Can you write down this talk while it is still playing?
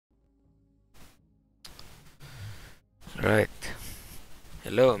Right.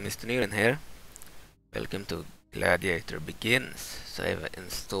 Hello, Mr. Niren here. Welcome to Gladiator Begins. So I've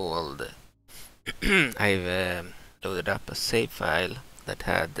installed, I've loaded up a save file that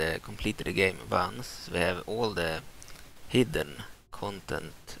had completed the game once. We have all the hidden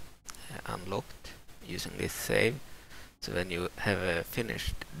content unlocked using this save. So when you have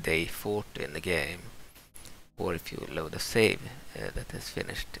finished day 40 in the game, or if you load a save that has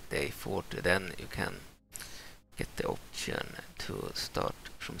finished day 40, then you can get the option to start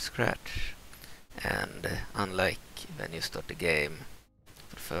from scratch. And unlike when you start the game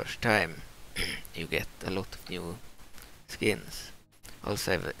for the first time, you get a lot of new skins.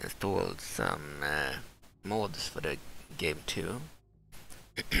 Also, I've installed some mods for the game too.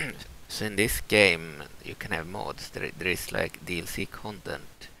 So in this game you can have mods. There is like DLC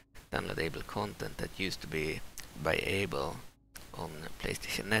content, downloadable content that used to be buyable on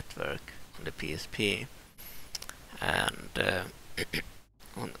PlayStation Network, on the PSP, and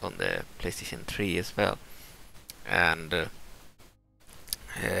on the PlayStation 3 as well. And the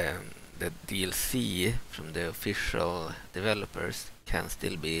DLC from the official developers can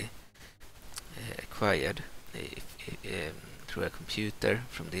still be acquired through a computer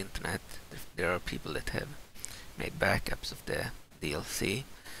from the internet. There are people that have made backups of the DLC,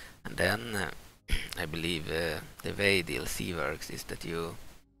 and then I believe the way DLC works is that you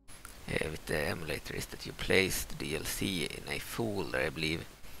with the emulator is that you place the DLC in a folder, I believe,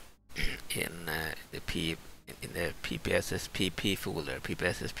 in the PPSSPP folder.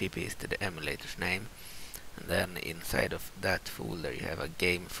 PPSSPP is the emulator's name, and then inside of that folder you have a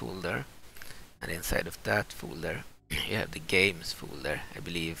game folder, and inside of that folder you have the games folder. I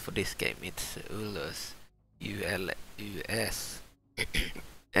believe for this game it's ULUS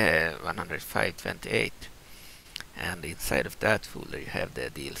 10528, and inside of that folder you have the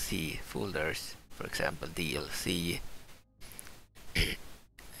DLC folders, for example DLC,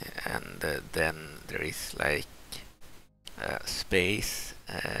 and then there is like a space,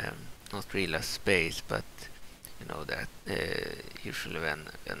 not really a space, but you know that usually when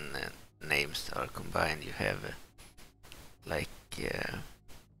names are combined you have like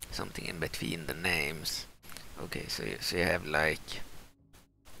something in between the names. Okay, so you have like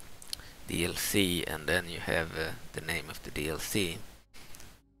DLC, and then you have the name of the DLC,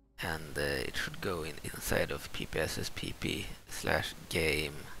 and it should go inside of PPSSPP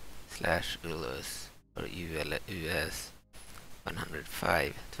 /game/ULUS or ULUS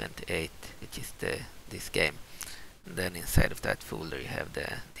 10528, which is this game. And then inside of that folder you have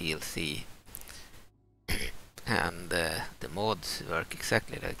the DLC, and the mods work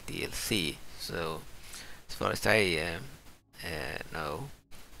exactly like DLC. So as far as I know,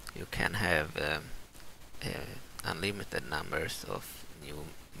 you can have unlimited numbers of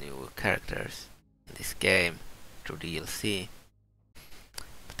new characters in this game through DLC,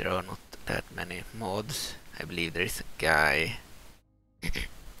 but there are not that many mods. I believe there is a guy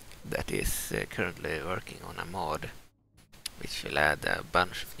that is currently working on a mod which will add a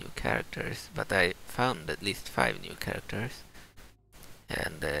bunch of new characters, but I found at least 5 new characters,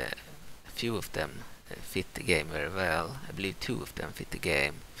 and a few of them fit the game very well. I believe 2 of them fit the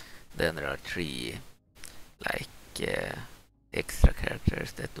game. Then there are 3 like extra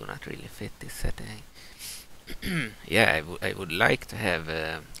characters that do not really fit this setting. Yeah, I would like to have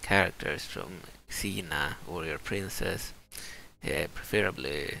characters from Xena, Warrior Princess,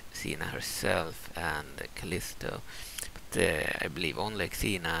 preferably Xena herself and Callisto. But I believe only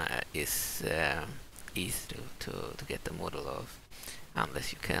Xena is easy to get the model of,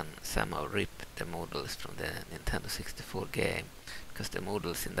 unless you can somehow rip the models from the Nintendo 64 game, because the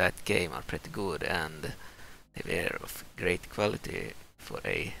models in that game are pretty good and they were of great quality for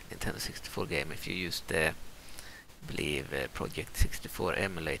a Nintendo 64 game. If you use the, I believe, Project 64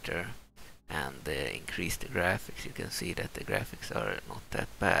 emulator and increase the graphics, you can see that the graphics are not that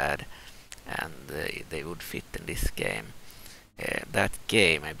bad, and they would fit in this game. That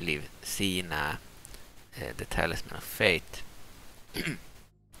game, I believe, Xena, the Talisman of Fate,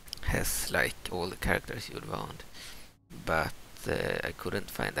 has like all the characters you would want, but I couldn't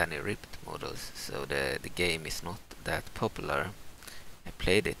find any ripped models, so the game is not that popular. I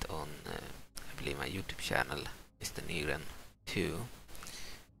played it on, I believe, my YouTube channel, Mr. Niren 2,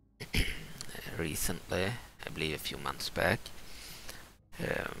 recently, I believe a few months back,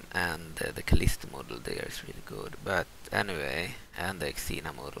 and the Callisto model there is really good. But anyway, and the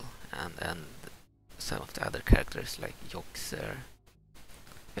Xena model, and some of the other characters like Yoxer,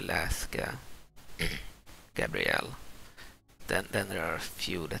 Alaska, Gabrielle. Then there are a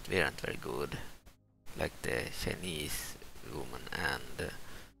few that weren't very good, like the Chinese woman and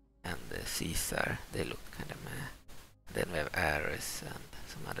Caesar. They look kind of meh. Then we have Ares and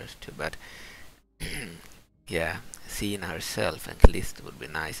some others too, but yeah, Xena herself and Callisto would be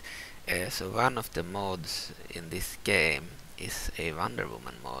nice. So one of the mods in this game is a Wonder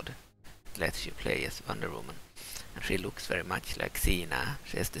Woman mod. It lets you play as Wonder Woman, and she looks very much like Xena.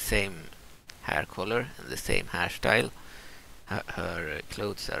 She has the same hair color and the same hairstyle. Her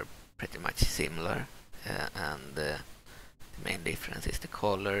clothes are pretty much similar, and the main difference is the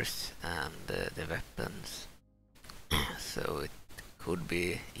colors and the weapons. So it could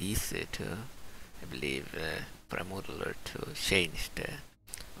be easy to, I believe, for a modeler to change the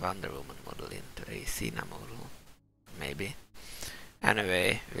Wonder Woman model into a Xena model, maybe.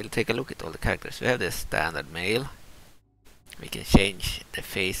 Anyway, we'll take a look at all the characters. We have the standard male. We can change the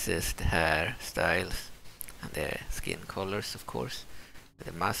faces, the hair styles, and the skin colors, of course.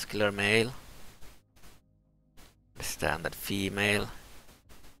 The muscular male, the standard female,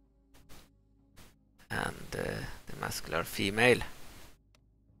 and the muscular female.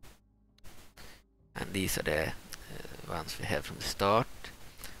 And these are the ones we have from the start.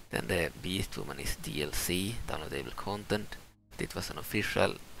 Then the Beast Woman is DLC, downloadable content. It was an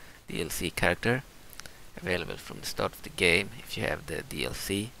official DLC character, available from the start of the game if you have the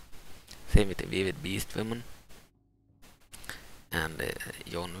DLC. Same with the Vivid Beast Woman. And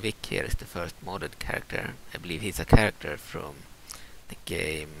John Wick here is the first modded character. I believe he's a character from the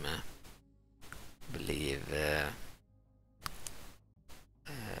game, I believe,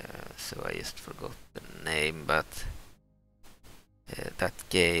 so I just forgot the name, but that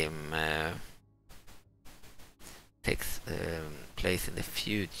game takes place in the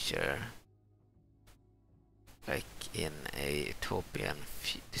future, like in a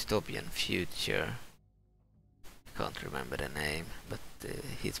dystopian future. I can't remember the name, but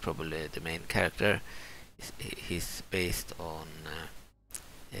he's probably the main character. He's based on,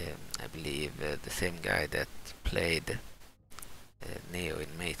 I believe, the same guy that played Neo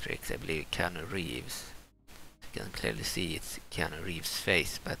in Matrix. I believe Keanu Reeves. You can clearly see it's Keanu Reeves'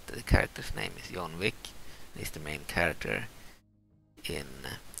 face, but the character's name is John Wick. He's the main character in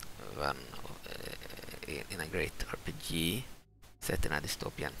in a great RPG set in a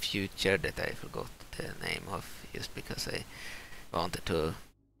dystopian future that I forgot the name of, just because I wanted to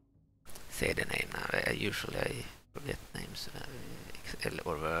say the name now. I usually forget names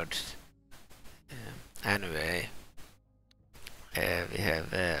or words. Anyway, we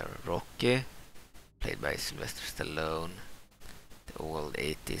have Rocky, played by Sylvester Stallone, the old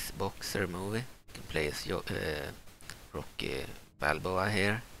 80s boxer movie. You can play as Rocky Balboa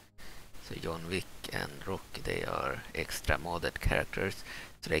here. So John Wick and Rocky, they are extra modded characters,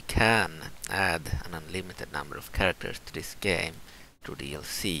 so they can add an unlimited number of characters to this game through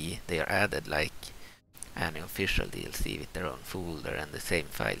DLC. They are added like any official DLC with their own folder and the same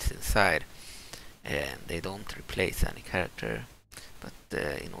files inside, and they don't replace any character. But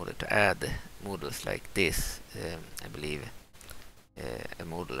in order to add models like this, I believe a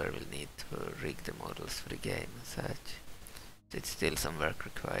modeler will need to rig the models for the game and such. So it's still some work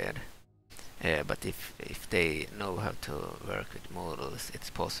required. But if they know how to work with models, it's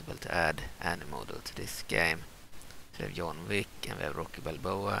possible to add any model to this game. So we have John Wick and we have Rocky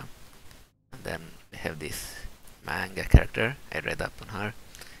Balboa, and then we have this manga character. I read up on her,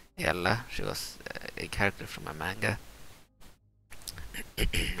 Ella. She was a character from a manga.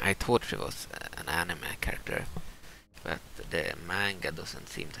 I thought she was an anime character, but the manga doesn't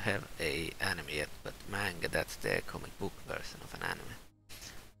seem to have a anime yet. But manga, that's the comic book version of an anime.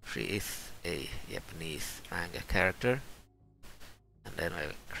 She is a Japanese manga character. And then we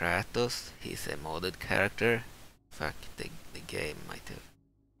have Kratos. He's a modded character. Fuck, the game might have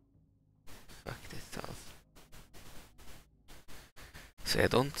fucked it off. So I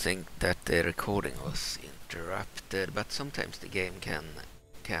don't think that the recording was interrupted, but sometimes the game can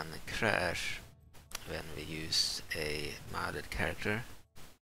crash when we use a modded character.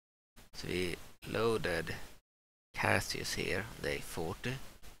 So we loaded Cassius here on day 40.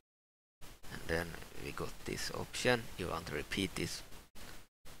 And then we got this option. You want to repeat this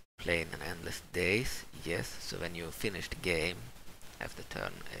playing in endless days? Yes. So when you finish the game after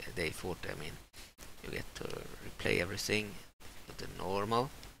turn day 40, I mean, you get to replay everything with the normal.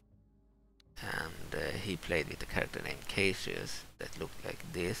 And he played with a character named Cassius that looked like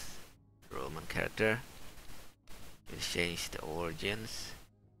this, Roman character. We changed the origins,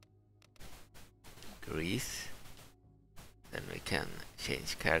 Greece. Then we can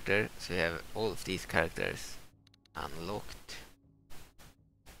change character. So we have all of these characters unlocked.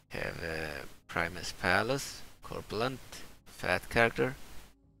 We have Primus Palus, corpulent, fat character.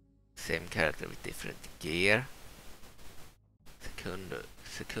 Same character with different gear.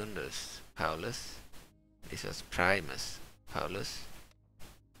 Secundus Paulus, This was Primus Paulus,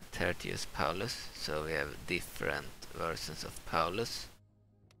 Tertius Paulus, so we have different versions of Paulus.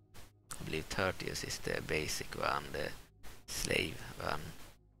 I believe Tertius is the basic one, the slave one.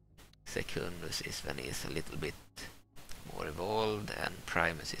 Secundus is when he is a little bit more evolved, and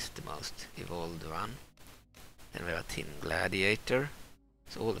Primus is the most evolved one. Then we have a Tin Gladiator.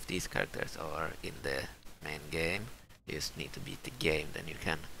 So all of these characters are in the main game. You just need to beat the game, then you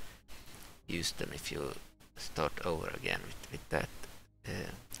can use them if you start over again with that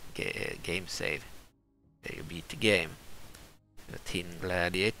game save. There you beat the game. We have a Tin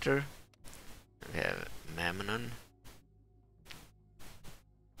Gladiator. We have Memnon.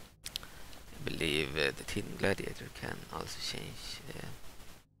 I believe the Tin Gladiator can also change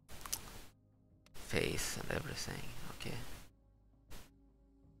face and everything. Okay.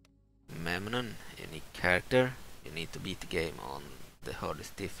 Memnon, unique character. You need to beat the game on the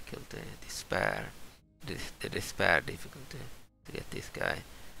hardest difficulty, Despair. The Despair difficulty to get this guy.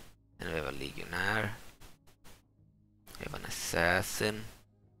 And we have a Legionnaire. We have an Assassin.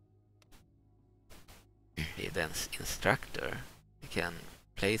 We have an Instructor. You can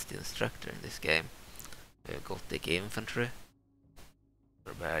place the Instructor in this game. We have Gothic Infantry.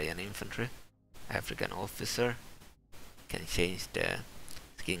 Barbarian Infantry. African Officer. Can change the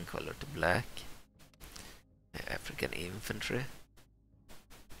skin color to black. African Infantry.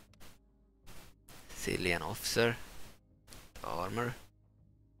 Sicilian Officer. Armor.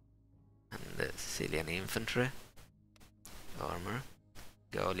 And the Sicilian Infantry. Armor.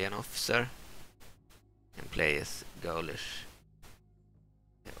 Galian Officer. Can play as Gaulish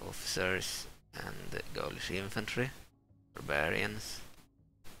officers and Gaulish Infantry. Barbarians.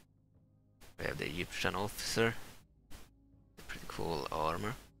 We have the Egyptian Officer. Pretty cool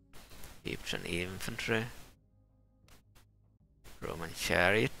armor. Egyptian Infantry. Roman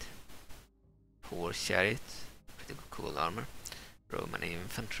Chariot. Horse Chariot. Pretty cool armor. Roman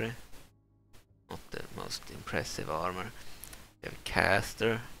Infantry. Not the most impressive armor. We have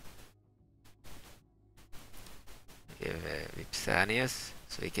Caster. We have Vipsanius.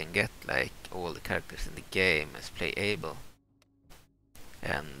 So we can get like all the characters in the game as playable.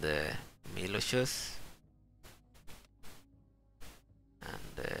 And Milochus.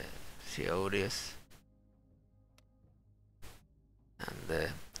 And Theodius.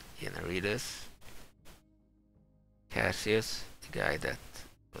 And Generidas. Cassius, the guy that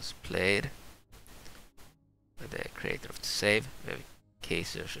was played by the creator of the save. We have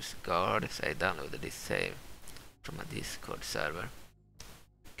Caesar's Guard, so I downloaded this save from a Discord server.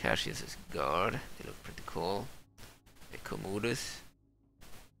 Cassius' Guard, they look pretty cool. Commodus.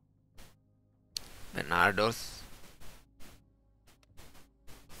 Bernardos.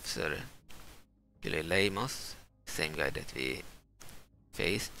 Officer Gylaemos, same guy that we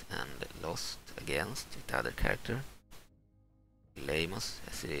faced and lost against with the other character. Gylaemos,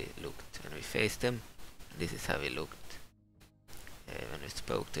 as he looked when we faced him. This is how he looked when we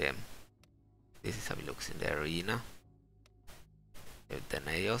spoke to him. This is how he looks in the arena. We have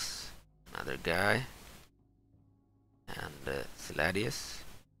Danaeus, another guy. And Sladius.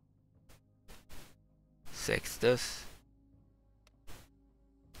 Sextus.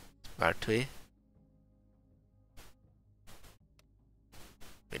 Spartui.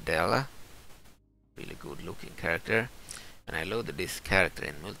 Medela. Really good looking character. When I loaded this character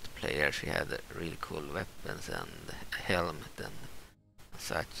in multiplayer, she had really cool weapons and a helmet and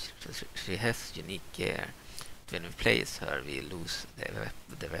such. So she has unique gear. When we play as her, we lose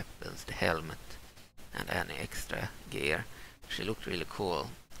the weapons, the helmet, and any extra gear. She looked really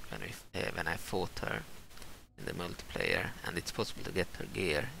cool when I fought her in the multiplayer, and it's possible to get her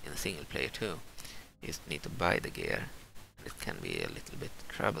gear in single player too. You just need to buy the gear, and it can be a little bit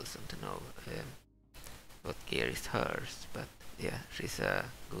troublesome to know what gear is hers, but yeah, she's a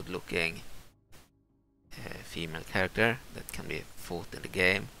good looking female character that can be fought in the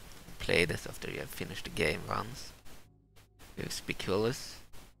game and played as after you have finished the game once. We have Spiculus,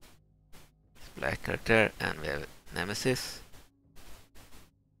 black character, and we have Nemesis.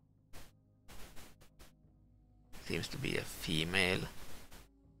 Seems to be a female,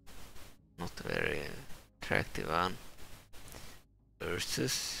 not a very attractive one.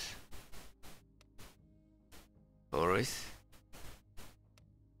 Ursus, Boris.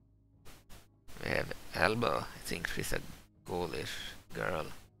 We have Alba. I think she's a Gaulish girl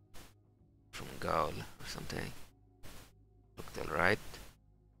from Gaul or something. Looked alright.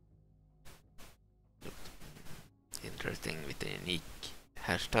 Looked interesting with a unique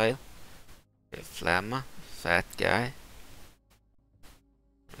hairstyle. We have Flamma, fat guy.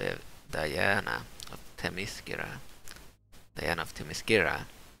 We have Diana of Themiscira. Diana of Themiscira.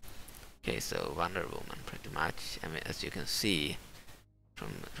 Okay, so Wonder Woman pretty much. I mean, as you can see from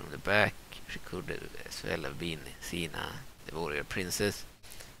the back, she could as well have been Xena, the warrior princess,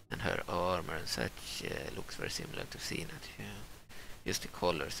 and her armor and such looks very similar to Xena too. Just the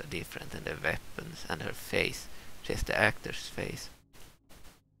colors are different and the weapons and her face. She has the actor's face.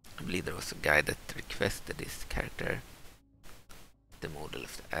 I believe there was a guy that requested this character, the model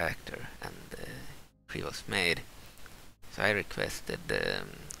of the actor, and she was made. So I requested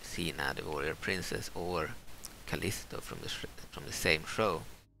Xena, the warrior princess, or Callisto from the same show.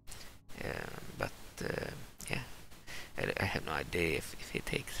 But yeah, I have no idea if he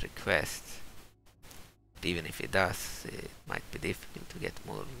takes requests. But even if he does, it might be difficult to get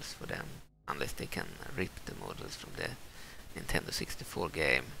models for them unless they can rip the models from the Nintendo 64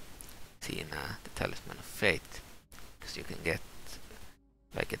 game Xena, the Talisman of Fate, because you can get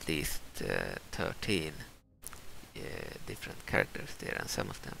like at least 13 different characters there, and some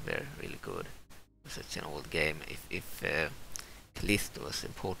of them were really good for such an old game. If Callisto was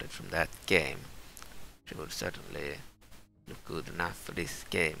imported from that game, she would certainly look good enough for this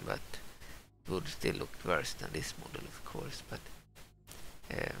game, but it would still look worse than this model, of course, but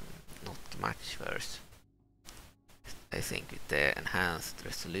not much worse. I think with the enhanced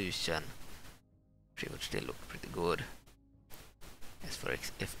resolution, she would still look pretty good. As for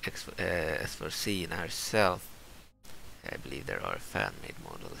Xena herself, I believe there are fan-made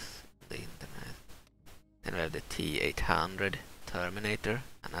models on the internet. Then we have the T-800 Terminator,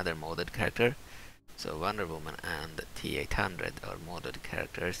 another modded character. So Wonder Woman and T-800 are modded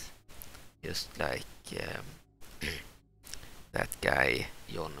characters, just like that guy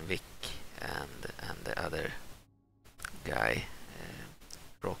John Wick and the other guy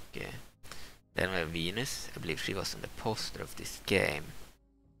Rocky. Then we have Venus. I believe she was on the poster of this game,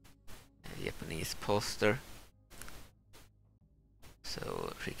 a Japanese poster.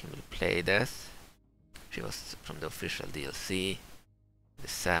 So she can be played as. She was from the official DLC, the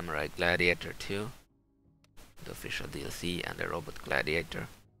Samurai Gladiator 2, the official DLC, and the Robot Gladiator.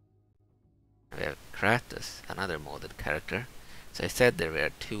 And we have Kratos, another modded character. So I said there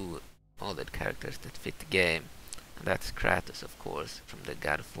were two modded characters that fit the game, and that's Kratos, of course, from the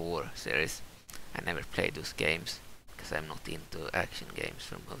God of War series. I never played those games because I'm not into action games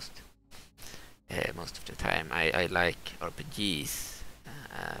for most of the time. I like RPGs,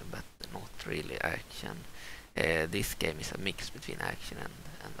 but not really action. This game is a mix between action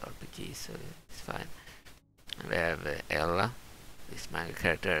and RPG, so it's fine. And we have Ella, this manga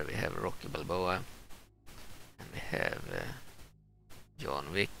character. We have Rocky Balboa, and we have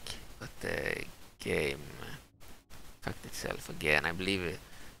John Wick. But the game fucked itself again. I believe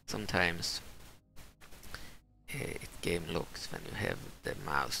sometimes it game locks when you have the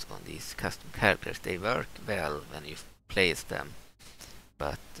mouse on these custom characters. They work well when you place them,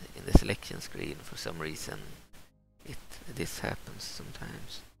 but in the selection screen for some reason this happens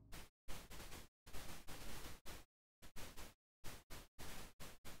sometimes.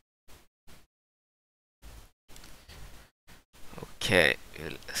 Okay,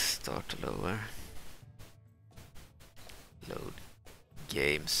 we'll start all over. Load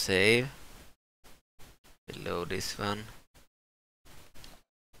game save. We'll load this one.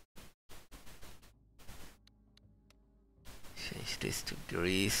 Change this to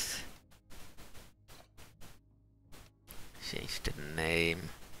Greece. Change the name.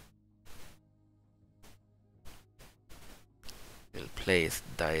 We'll place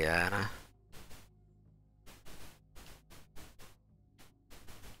Diana.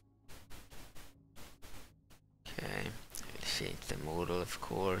 Okay, we'll change the model, of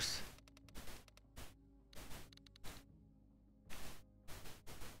course.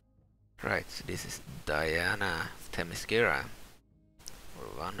 Right, so this is Diana of Themiscira,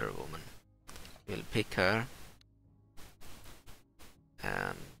 or Wonder Woman. We'll pick her,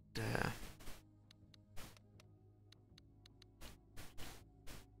 and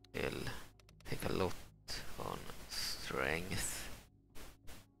we'll take a lot on strength.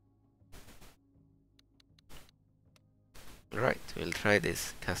 Right, we'll try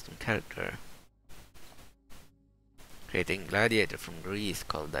this custom character. Creating gladiator from Greece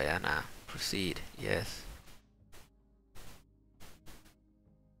called Diana. Proceed, yes.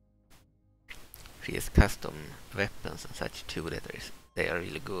 She has custom weapons and such too that they are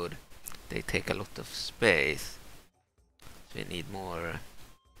really good. They take a lot of space. So we need more,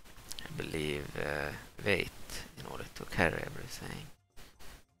 I believe, weight in order to carry everything.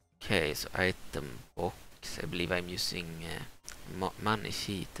 Okay, so item box. I believe I'm using money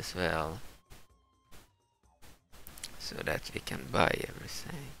sheet as well, so that we can buy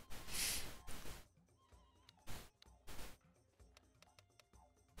everything.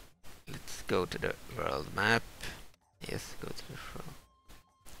 go to the world map. Yes, go to the show.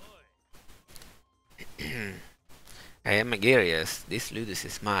 I am Megarius. This Ludus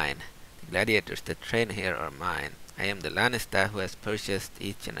is mine. The gladiators that train here are mine. I am the Lannister who has purchased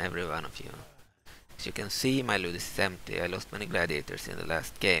each and every one of you. As you can see, my Ludus is empty. I lost many gladiators in the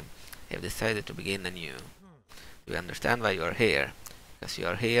last game. I have decided to begin anew. Do you understand why you are here? Because you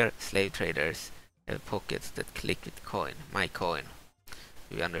are here, slave traders have pockets that click with coin, my coin.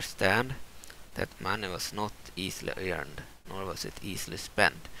 Do you understand? That money was not easily earned, nor was it easily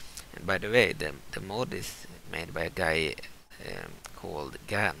spent. And by the way, the mod is made by a guy called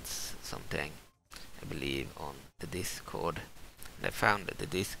Gans something, I believe, on the Discord. And I found the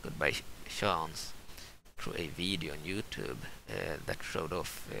Discord by chance through a video on YouTube that showed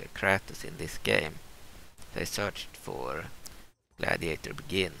off Kratos in this game. So I searched for Gladiator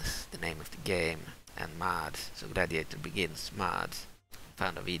Begins, the name of the game, and mods. So Gladiator Begins mods.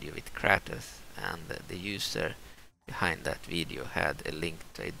 Found a video with Kratos, and the user behind that video had a link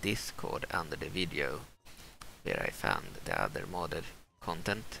to a Discord under the video where I found the other modded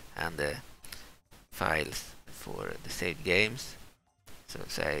content and the files for the saved games. So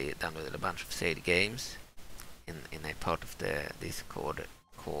I downloaded a bunch of saved games in a part of the Discord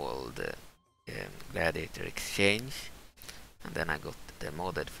called Gladiator Exchange, and then I got the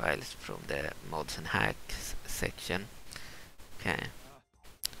modded files from the mods and hacks section. Okay.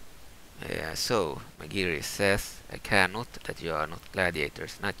 So Megarius says, I care not that you are not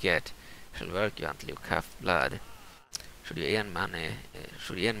gladiators, not yet. I shall work you until you cough blood. Should you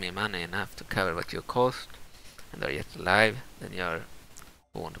earn me money enough to cover what you cost, and are yet alive, then you are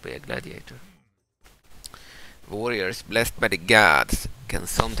born to be a gladiator. Warriors blessed by the gods can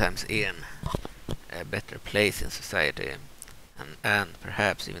sometimes earn a better place in society, and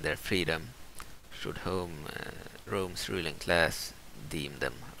perhaps even their freedom, should Rome's ruling class deem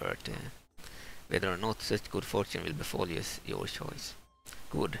them worthy. Whether or not such good fortune will befall you is your choice.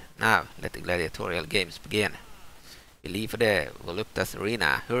 Good. Now let the gladiatorial games begin. We leave for the Voluptas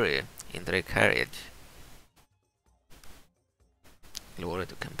arena. Hurry into the carriage. Glory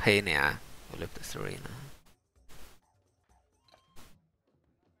to Campania, Voluptas arena.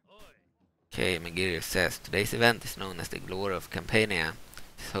 Okay, Megarius says, today's event is known as the Glory of Campania.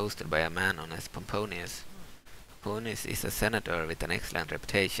 It is hosted by a man known as Pomponius. Pomponius is a senator with an excellent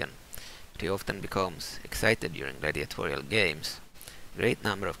reputation, but he often becomes excited during gladiatorial games. A great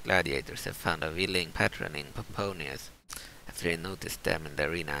number of gladiators have found a willing patron in Pomponius after they noticed them in the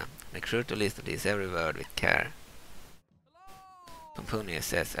arena. Make sure to listen to this every word with care. Pomponius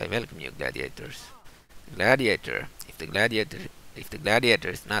says, I welcome you, gladiators. Gladiator. If the gladiator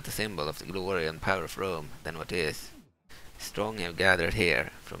is not a symbol of the glory and power of Rome, then what is? Strong have gathered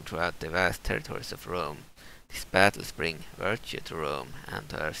here from throughout the vast territories of Rome. These battles bring virtue to Rome and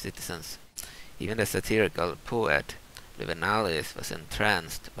to our citizens. Even the satirical poet Juvenalius was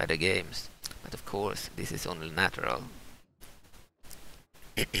entranced by the games, but of course this is only natural.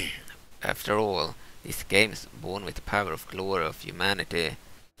 After all, these games born with the power of glory of humanity.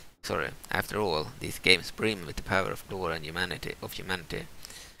 After all, these games brim with the power of glory and humanity.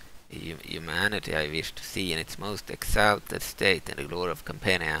 Humanity I wish to see in its most exalted state in the glory of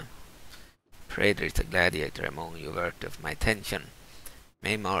Campania. Pray there is a gladiator among you worthy of my attention.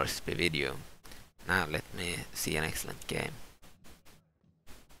 May Mars be with you. Now let me see an excellent game.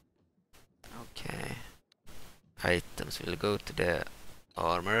 Okay. Items. We'll go to the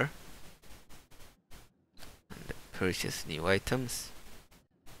armor and purchase new items.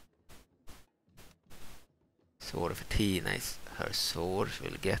 Sword of Athena is her sword,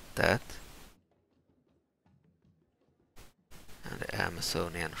 we'll get that. And the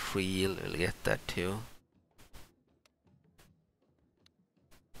Amazonian shield, we'll get that too.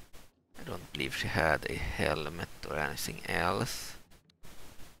 I don't believe she had a helmet or anything else.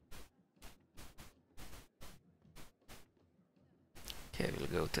 Okay, we'll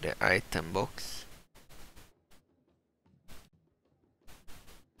go to the item box.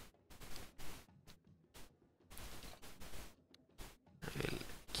 We'll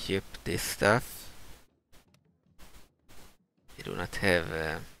keep this stuff. We do not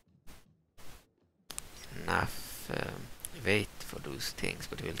have enough weight for those things,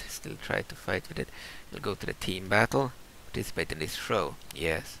 but we'll still try to fight with it. We'll go to the team battle. Participate in this show.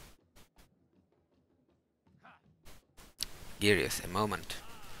 Yes. Girius, a moment.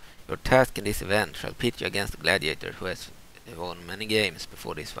 Your task in this event shall pit you against a gladiator who has won many games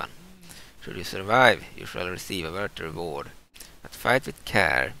before this one. Should you survive, you shall receive a worthy reward. But fight with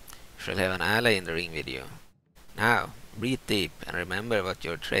care. You shall have an ally in the ring with you. Now, breathe deep and remember what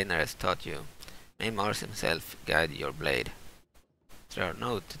your trainer has taught you. May Mars himself guide your blade. There are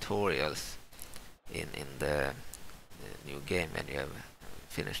no tutorials in the new game when you have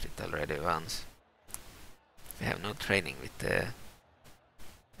finished it already once. We have no training with the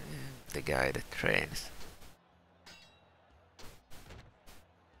guy that trains.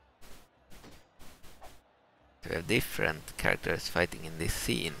 We have different characters fighting in this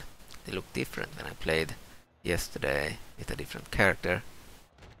scene. They look different when I played yesterday with a different character.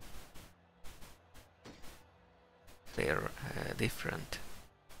 They are different.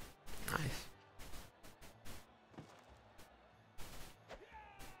 Nice.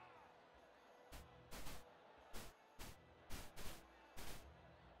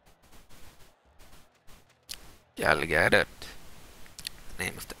 Galia,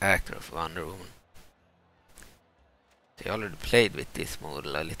 name of the actor of Wonder Woman. I already played with this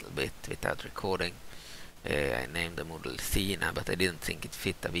model a little bit without recording. I named the model Sina, but I didn't think it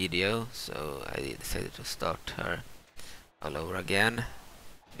fit a video, so I decided to start her all over again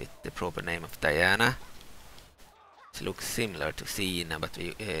with the proper name of Diana. She looks similar to Sina, but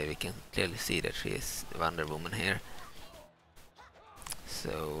we can clearly see that she is Wonder Woman here.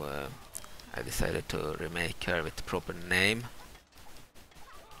 So I decided to remake her with the proper name.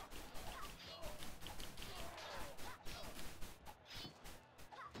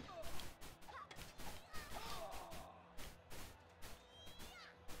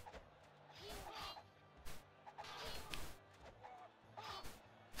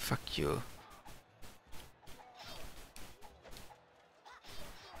 Fuck you.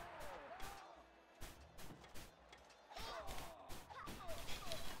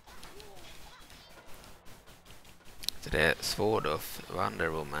 So the sword of Wonder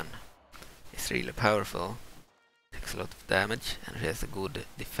Woman is really powerful. Takes a lot of damage, and she has a good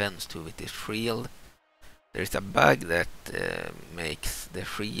defense too with this shield. There is a bug that makes the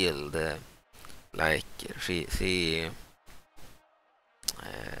shield like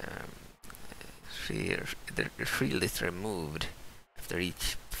the shield is removed after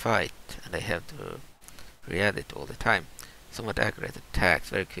each fight, and I have to re-add it all the time. Somewhat accurate attacks,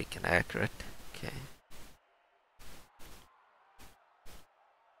 very quick and accurate. Okay.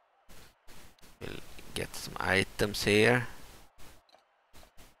 We'll get some items here.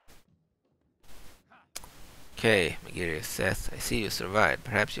 Okay, Megirius says, I see you survived.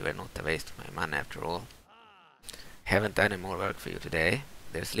 Perhaps you were not a waste of my money after all. I haven't done any more work for you today.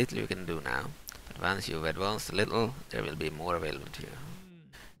 There's little you can do now, but once you've advanced a little, there will be more available to you.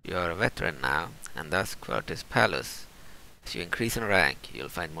 You are a veteran now, and thus Quartus Palus. As you increase in rank, you'll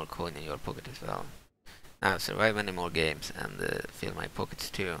find more coin in your pocket as well. Now survive many more games and fill my pockets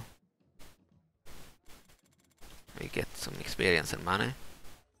too. We get some experience and money.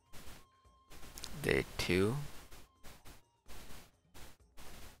 Day 2.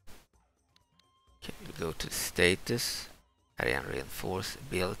 Okay, we'll go to status, area and reinforce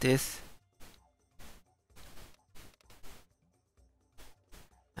abilities.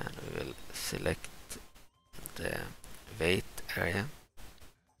 And we will select the weight area,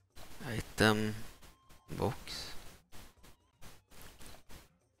 item, box,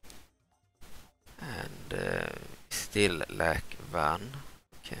 and still lack 1.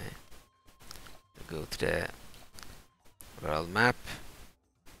 Okay, we'll go to the world map,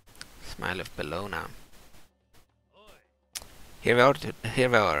 Smile of Bellona. Here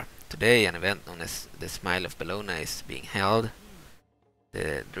we are. Today an event known as the Smile of Bellona is being held.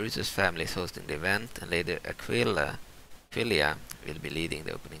 The Drusus family is hosting the event, and Lady Aquilia will be leading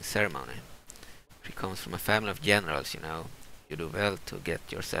the opening ceremony. She comes from a family of generals, you know. You do well to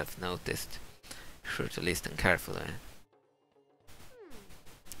get yourself noticed. Be sure to listen carefully.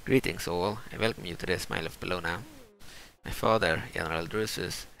 Greetings all, I welcome you to the Smile of Bellona. My father, General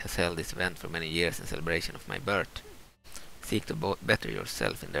Drusus, has held this event for many years in celebration of my birth. Seek to better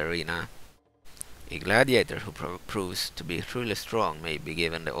yourself in the arena. A gladiator who proves to be truly strong may be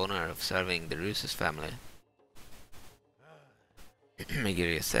given the honor of serving the Drusus family.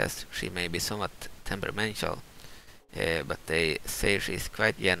 Megirius says she may be somewhat temperamental, but they say she is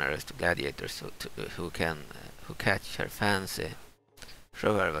quite generous to gladiators who catch her fancy.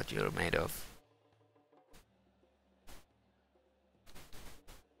 Show her what you're made of.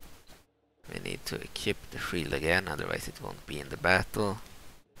 We need to equip the shield again, otherwise it won't be in the battle.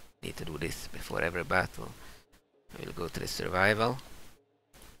 Need to do this before every battle. We'll go to the survival.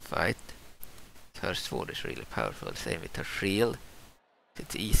 Fight. Her sword is really powerful, same with her shield.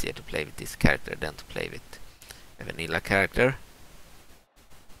 It's easier to play with this character than to play with a vanilla character.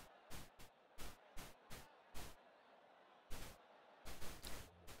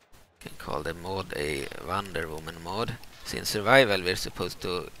 You can call the mod a Wonder Woman mod. So in survival we're supposed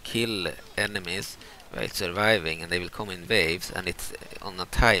to kill enemies while surviving, and they will come in waves, and it's on a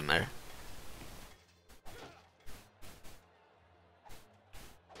timer.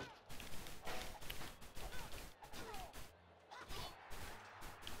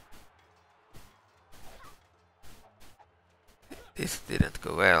 this didn't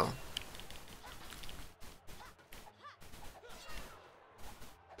go well.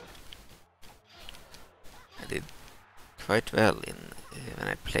 I did quite well in when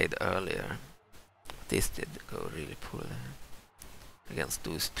I played earlier. This did go really poorly against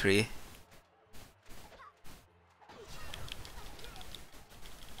those three.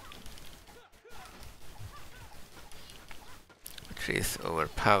 Which is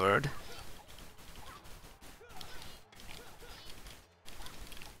overpowered.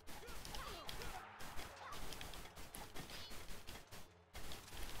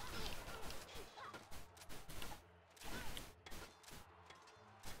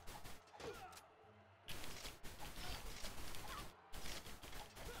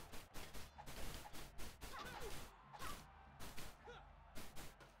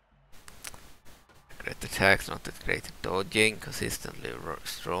 Great attacks, not that great at dodging, consistently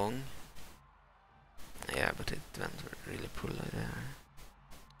strong. Yeah, but it went really poorly there.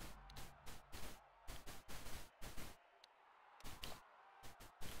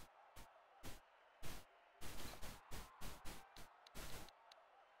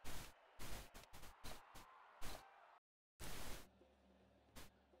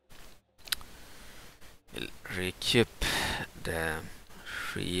 We'll recoup the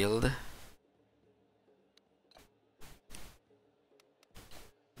shield.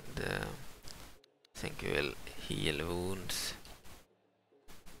 I think we will heal wounds.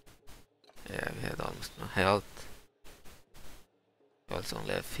 Yeah, we had almost no health. We also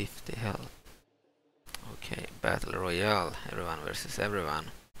only have 50 health. Okay, Battle Royale, everyone versus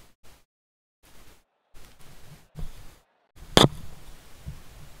everyone.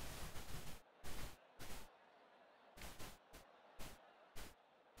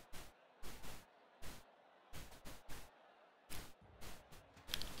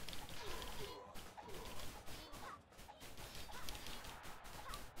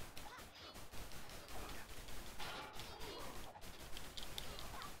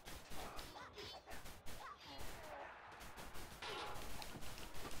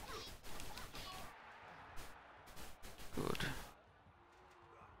 Good.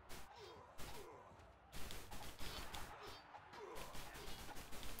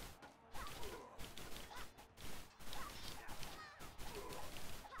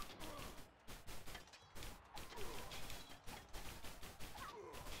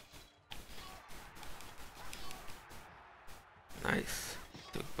 Nice.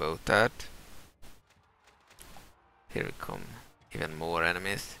 Took both that. Here we come. Even more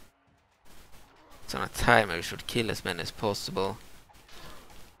enemies. It's on a timer. We should kill as many as possible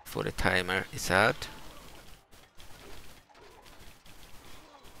before the timer is out.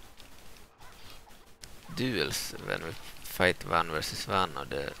 Duels, when we fight 1 versus 1, are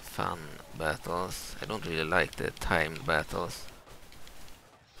the fun battles. I don't really like the timed battles.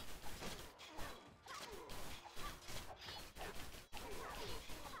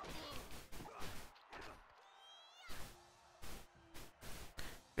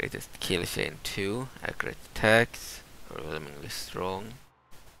 Greatest kill chain 2, accurate attacks, overwhelmingly strong.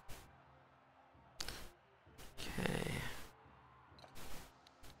 Okay.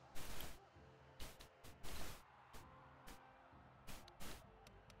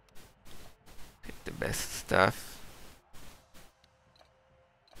 Pick the best stuff.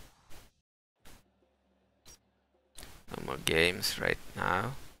 No more games right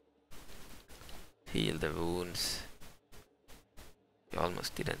now. Heal the wounds. You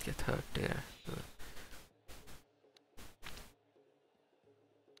almost didn't get hurt there. Good.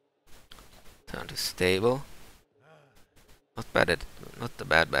 Turn to stable. Not a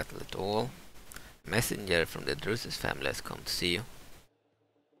bad battle at all. Messenger from the Drusus family has come to see you.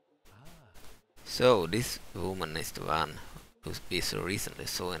 So this woman is the one who we so recently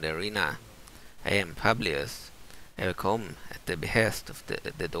saw in the arena. I am Publius. I have come at the behest of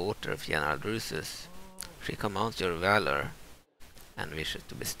the daughter of General Drusus. She commands your valor and wishes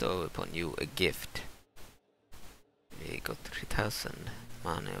to bestow upon you a gift. We got 3,000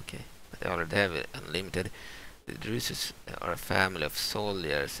 money, okay. But I already have unlimited. The Drusus are a family of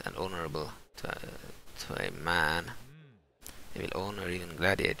soldiers and honorable to a man. They will honor even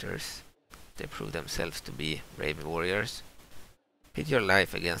gladiators. They prove themselves to be brave warriors. Pit your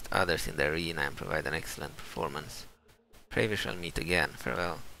life against others in the arena and provide an excellent performance. Pray we shall meet again.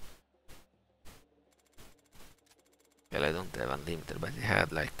 Farewell. Well, I don't have unlimited, but it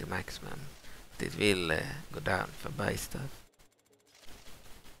had like the maximum. But it will go down if I buy stuff.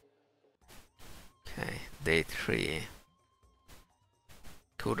 Okay, day 3.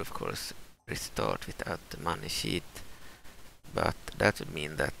 Could of course restart without the money sheet, but that would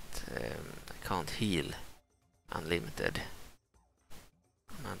mean that I can't heal unlimited.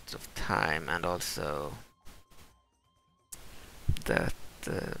 amount of time, and also that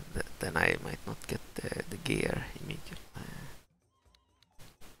then I might not get the gear immediately.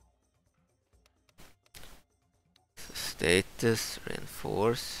 So status,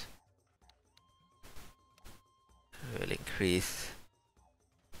 reinforce, will increase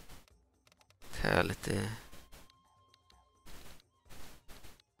vitality,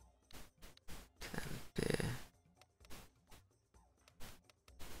 20.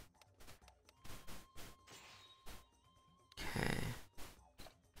 Okay.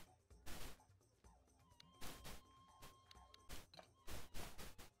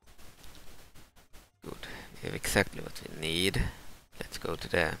 Good. We have exactly what we need. Let's go to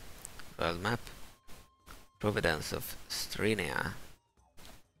the world map. Providence of Strinia.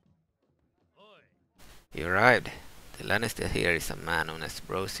 You arrived. The Lannister here is a man known as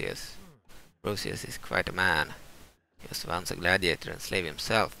Brosius. Brosius is quite a man. He was once a gladiator and slave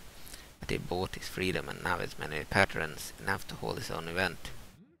himself, but he bought his freedom and now has many patrons, enough to hold his own event.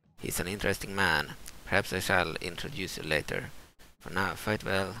 He is an interesting man. Perhaps I shall introduce you later. For now, fight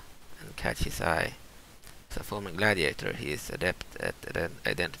well and catch his eye. As a former gladiator, he is adept at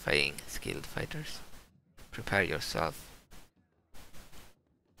identifying skilled fighters. Prepare yourself.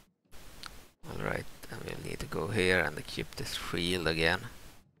 Alright, and we'll need to go here and equip this shield again.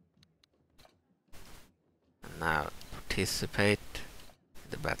 And now participate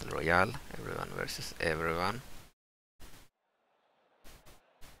in the battle royale, everyone versus everyone.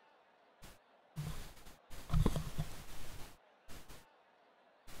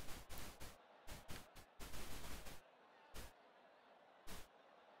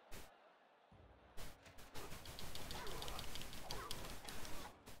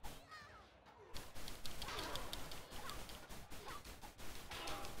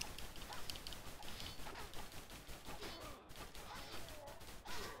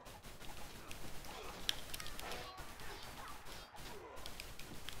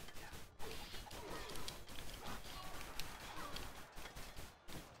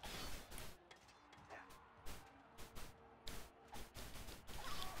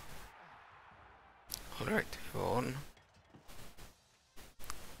 Alright, go on.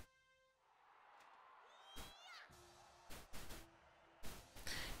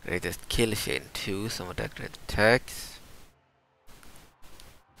 Greatest kill chain 2, somewhat accurate attacks.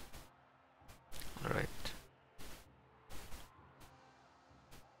 Alright.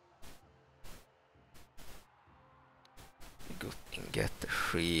 Go and get the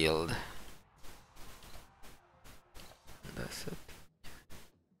shield. And that's it.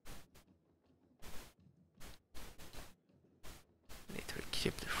 Need to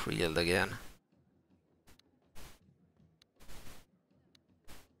equip the shield again.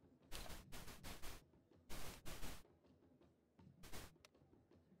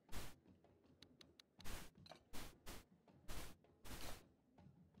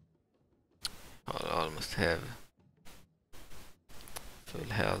 I'll almost have full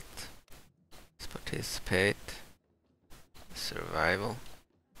health. Let's participate. Survival.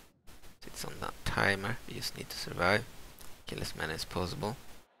 It's on that timer. We just need to survive. Kill as many as possible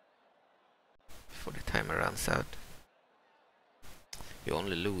before the timer runs out. We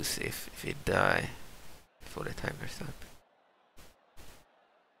only lose if we die before the timer's up.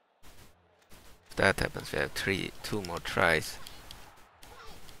 If that happens, we have two more tries.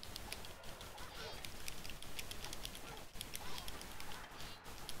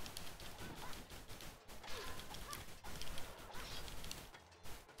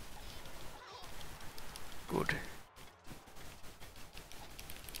 Good.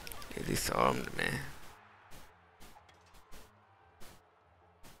 He disarmed me.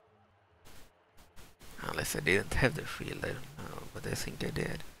 Unless I didn't have the shield, I don't know, but I think I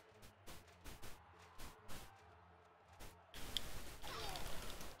did.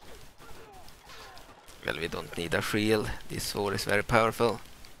 Well, we don't need a shield. This sword is very powerful.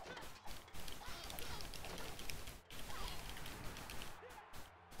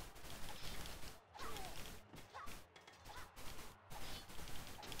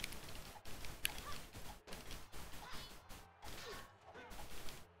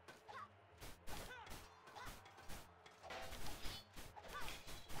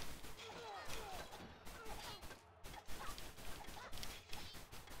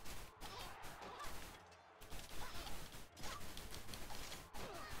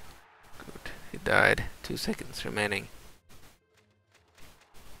 He died. 2 seconds remaining.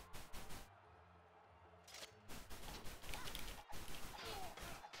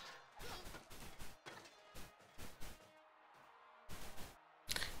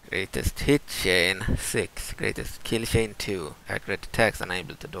 Greatest hit chain 6. Greatest kill chain 2. Accurate attacks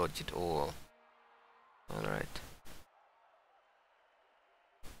unable to dodge it all. Alright.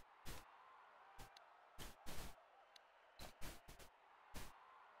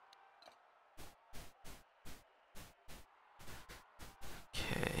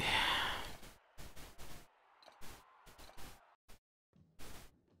 Okay.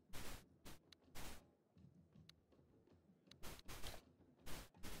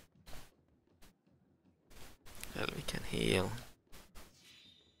 Well, we can heal.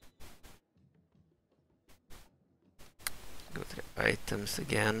 Go to the items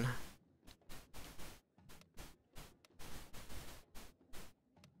again.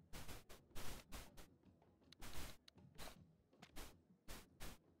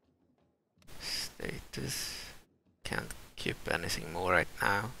 Status. Can't keep anything more right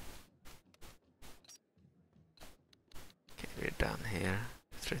now. Okay, we're down here.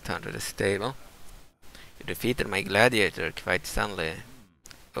 Let's return to the stable. You defeated my gladiator quite soundly.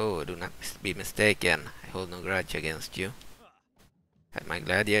 Oh, do not be mistaken. I hold no grudge against you. Had my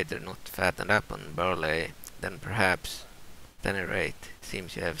gladiator not fattened up on barley, then perhaps, at any rate, it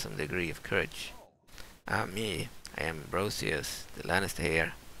seems you have some degree of courage. Ah, me. I am Brosius, the Lannister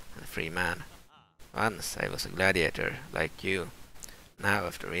heir, and a free man. Once I was a gladiator, like you. Now,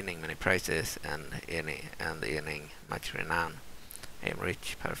 after winning many prizes and earning much renown, I am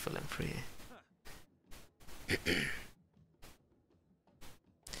rich, powerful, and free. You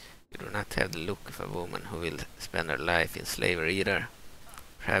do not have the look of a woman who will spend her life in slavery either.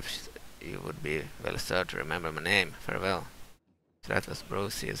 Perhaps you would be well served to remember my name. Farewell. So that was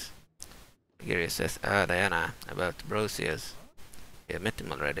Brosius. Girius says, Ah, Diana, about Brosius. You have met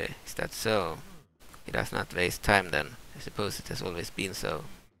him already. Is that so? He does not waste time then. I suppose it has always been so.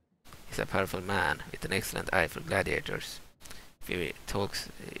 He's a powerful man with an excellent eye for gladiators.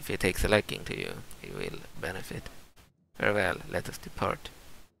 If he takes a liking to you, he will benefit. Farewell, let us depart.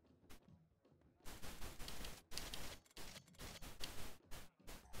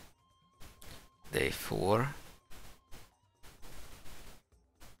 Day 4.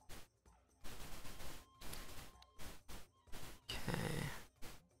 Okay.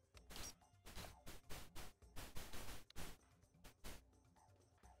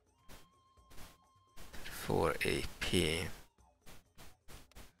 4 AP.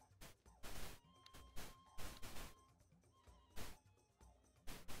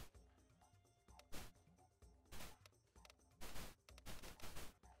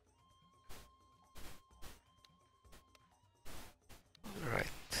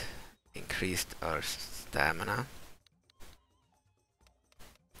 Increased our stamina.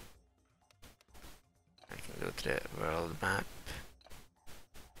 I can go to the world map.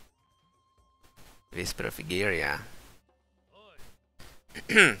 Whisper of Galia.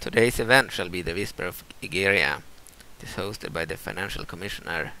 Today's event shall be the Whisper of Galia. It is hosted by the Financial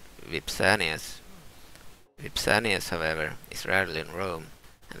Commissioner Vipsanius. Vipsanius, however, is rarely in Rome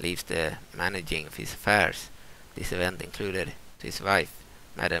and leaves the managing of his affairs, this event included, to his wife,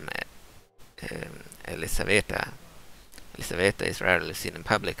 Madame Elisaveta. Elisaveta is rarely seen in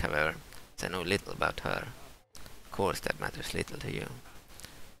public, however, so I know little about her. Of course, that matters little to you.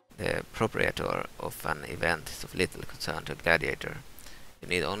 The proprietor of an event is of little concern to a gladiator. You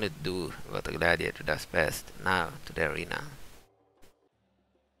need only do what a gladiator does best, now to the arena.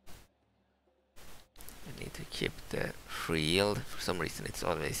 I need to keep the shield. For some reason it's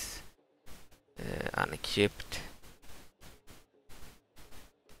always unequipped.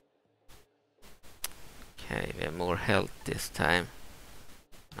 Okay, we have more health this time.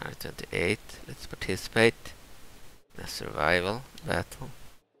 128. Let's participate in a survival battle.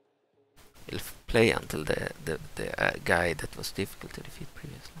 We'll play until the guy that was difficult to defeat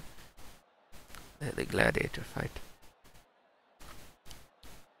previously. The gladiator fight.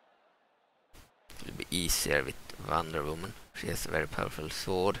 It will be easier with Wonder Woman. She has a very powerful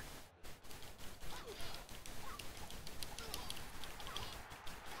sword.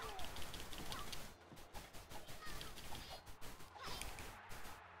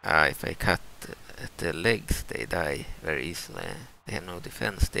 If I cut at the legs, they die very easily. They have no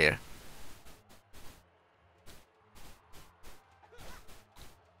defense there.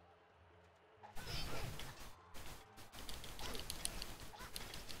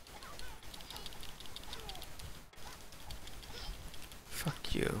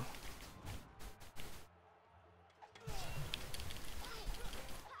 Fuck you.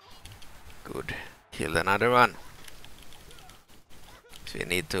 Good. Killed another one. So we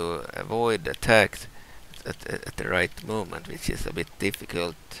need to avoid attacks at the right moment, which is a bit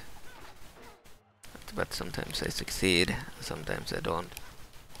difficult. But sometimes I succeed, sometimes I don't.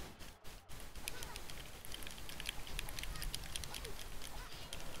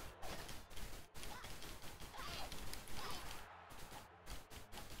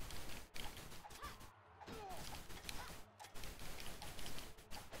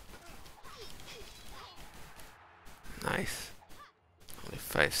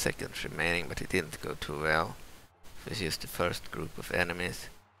 5 seconds remaining, but it didn't go too well. It was just the first group of enemies.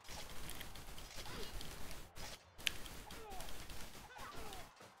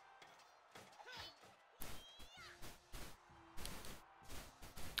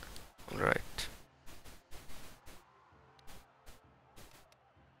 Alright.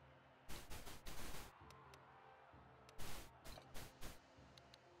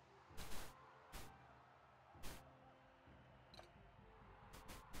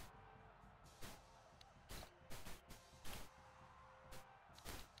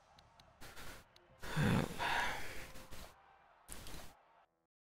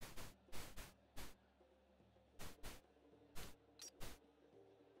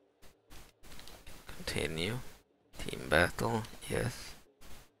 Continue. Team battle, yes.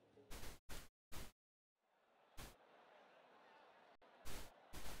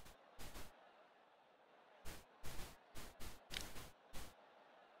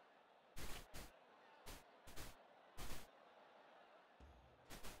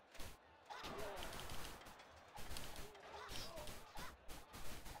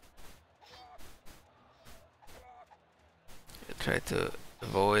 I try to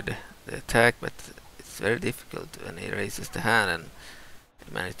avoid the attack, but it's very difficult when he raises the hand, and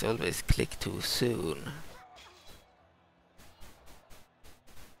I manage to always click too soon.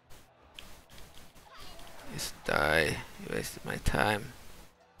 Just die. You wasted my time.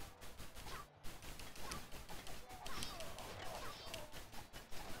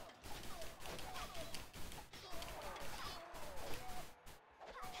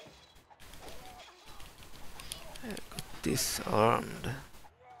 I got disarmed.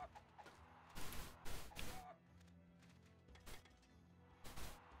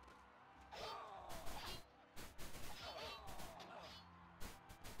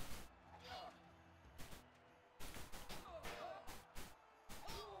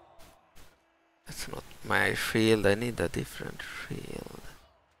 That's not my shield. I need a different shield.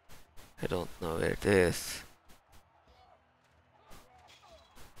 I don't know where it is.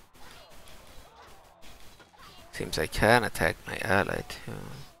 Seems I can attack my ally too.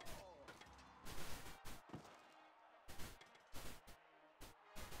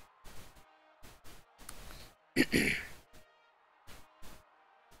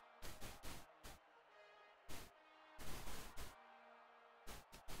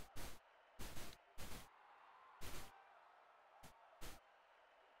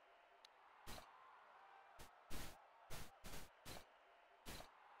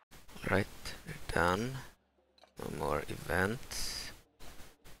 Right, we're done. No more events.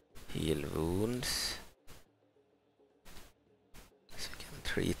 Heal wounds. So we can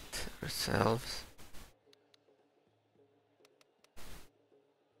treat ourselves.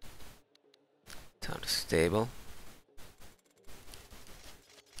 Turn to stable.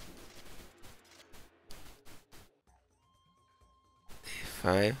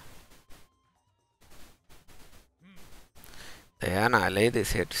 D5. Diana, a lady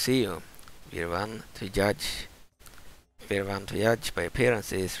is here to see you. We're one to judge by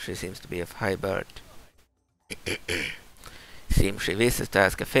appearances. She seems to be of high birth. Seems she wishes to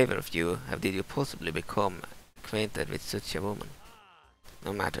ask a favor of you. How did you possibly become acquainted with such a woman?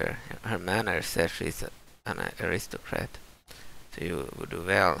 No matter, her manner says she's an aristocrat, so you would do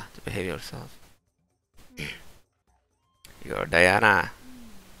well to behave yourself. You're Diana.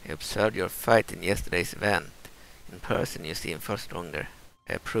 I observed your fight in yesterday's event. In person you seem far stronger.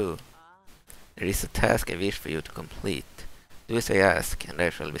 I approve. There is a task I wish for you to complete. Do as I ask, and I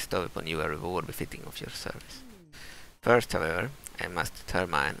shall bestow upon you a reward befitting of your service. First, however, I must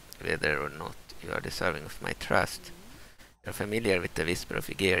determine whether or not you are deserving of my trust. You are familiar with the Whisper of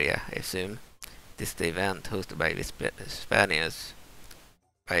Galia, I assume. It is the event hosted by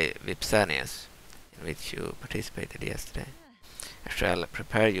Vipsanius, in which you participated yesterday. I shall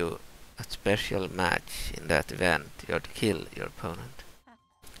prepare you a special match in that event. You are to kill your opponent.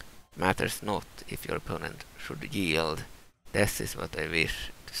 It matters not if your opponent should yield. This is what I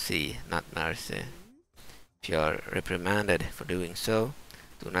wish to see, not mercy. If you are reprimanded for doing so,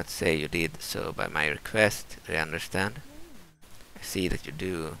 do not say you did so by my request. Do you understand? I see that you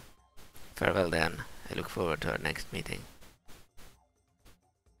do. Farewell then. I look forward to our next meeting.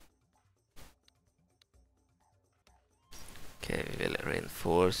 Okay, we will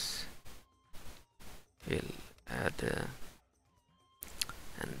reinforce. We'll add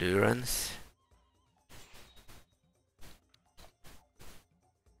endurance.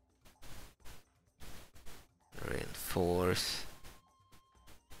 Reinforce.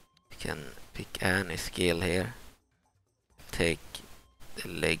 We can pick any skill here. Take the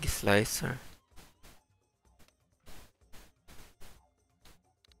leg slicer.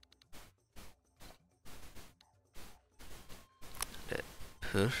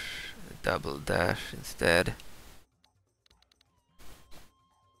 push, double dash instead.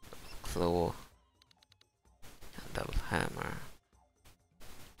 Claw and double hammer.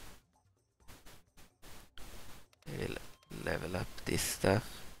 We'll level up this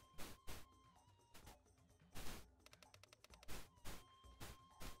stuff.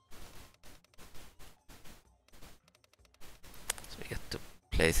 So we get to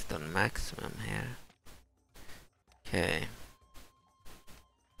place it on maximum here. Okay.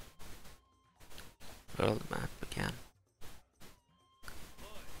 World map again.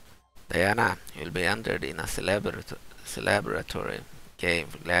 Diana, you'll be entered in a celebratory game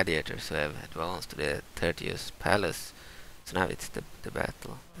for gladiators who have advanced to the 30th palace. So now it's the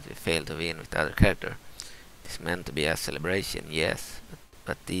battle that we failed to win with the other character. It's meant to be a celebration, yes,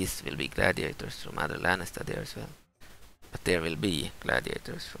 but these will be gladiators from other Lannister there as well. But there will be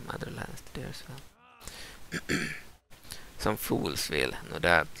gladiators from other Lannister there as well. Some fools will, no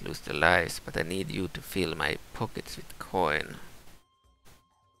doubt, lose their lives, but I need you to fill my pockets with coin.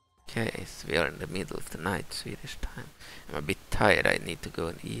 Okay, so we are in the middle of the night, Swedish time. I'm a bit tired, I need to go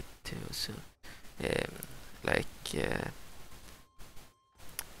and eat too soon. Eat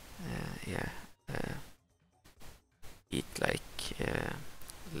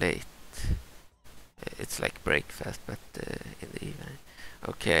late. It's like breakfast, but in the evening.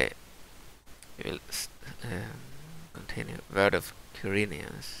 Okay, we will continue. Word of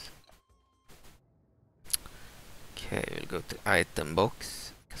Quirinius. Okay, we'll go to item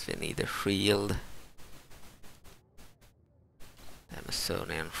box, because we need a shield.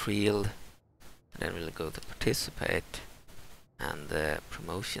 Amazonian shield. And then we'll go to participate and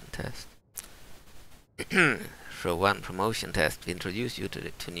promotion test. Show 1 promotion test. We introduce you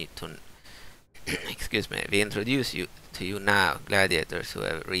excuse me. We introduce you to you now, gladiators who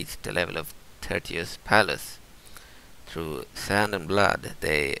have reached the level of 30th palace. Through sand and blood,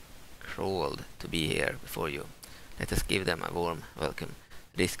 they crawled to be here before you. Let us give them a warm welcome.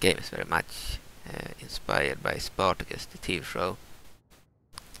 This game is very much inspired by Spartacus, the TV-show.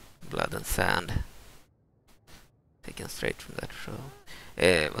 Blood and sand. Taken straight from that show.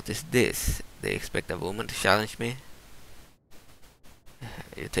 What is this? They expect a woman to challenge me?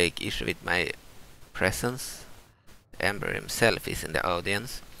 You take issue with my presence? Emperor himself is in the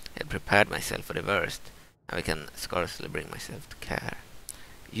audience. I had prepared myself for the worst. Now I can scarcely bring myself to care.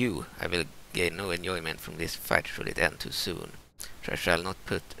 I will gain no enjoyment from this fight should it end too soon. For I shall not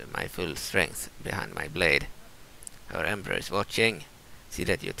put my full strength behind my blade. Our emperor is watching. See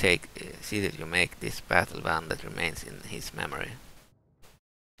that you make this battle one that remains in his memory.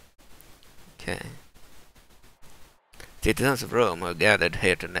 Okay. Citizens of Rome are gathered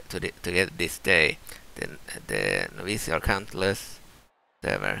here together this day. The novices are countless.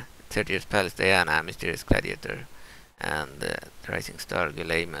 There were 30th Palace Diana, mysterious gladiator, and the rising star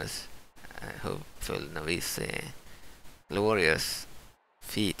Gulamus, hopeful novice. Glorious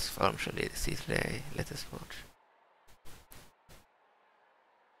feats formally see today. Let us watch.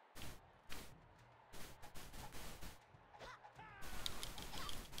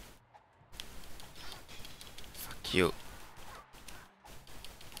 Fuck you.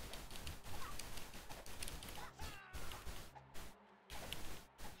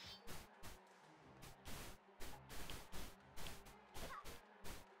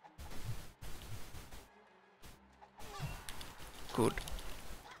 Good.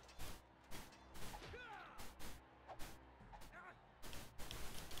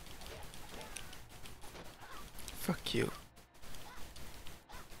 Fuck you.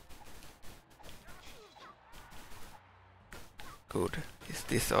 Good. Is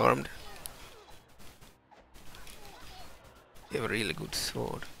disarmed. You have a really good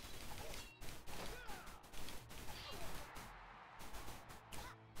sword.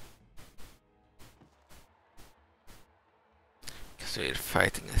 So you're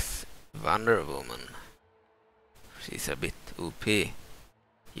fighting as Wonder Woman. She's a bit OP,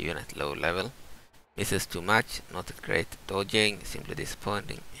 even at low level. Misses too much, not at great dodging, simply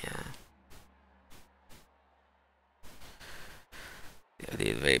disappointing. Yeah. I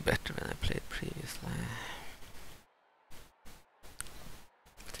did way better than I played previously.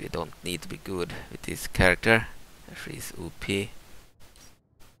 But we don't need to be good with this character. She's OP.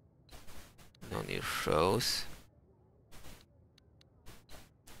 No new shows.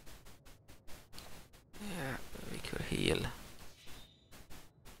 Yeah, we could heal.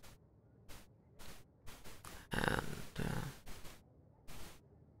 And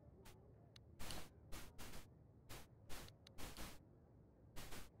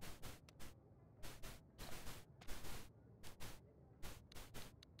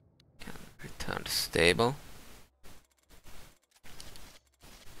can return to stable.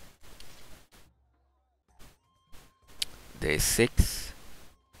 Okay, 6.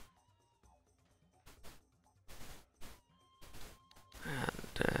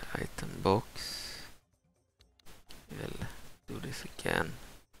 And item box. We'll do this again.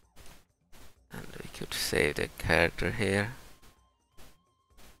 And we could save the character here.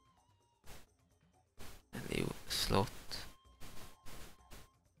 A new slot.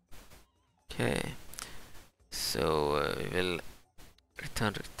 Okay. So we will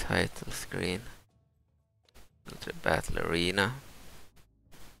return to the title screen. Go to the battle arena.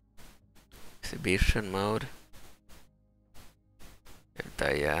 Exhibition mode. We have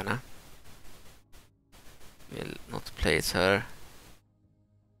Diana. We'll not place her.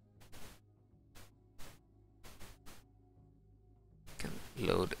 Can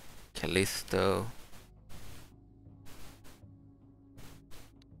load Callisto.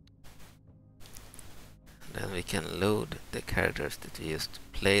 And then we can load the characters that we just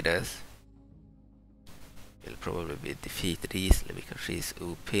played as. Will probably be defeated easily because she's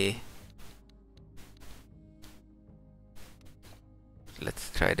OP.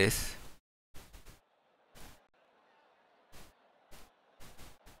 Let's try this.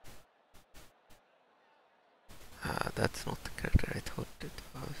 That's not the character I thought it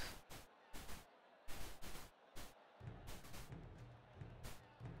was.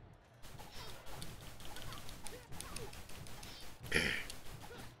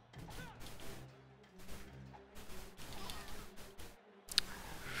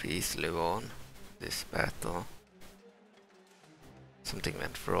 She easily won this battle. Something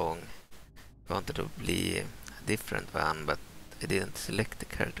went wrong. I wanted to be a different one, but I didn't select the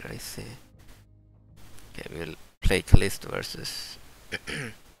character, I see. Okay, we'll play Callisto versus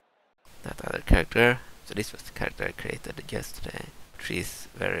that other character. So this was the character I created yesterday. She's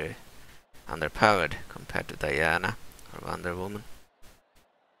very underpowered compared to Diana or Wonder Woman.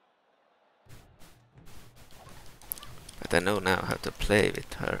 But I know now how to play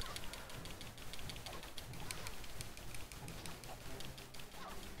with her.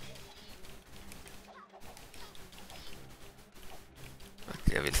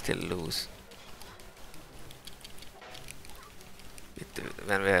 But I will still lose.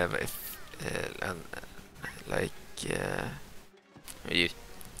 When we have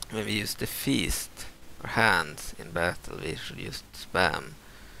when we use the feast or hands in battle, we should just spam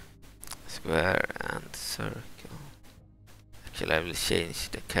square and circle. Actually, I will change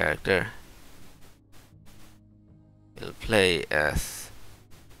the character. We'll play as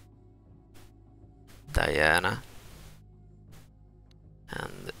Diana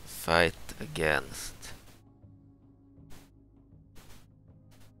and fight against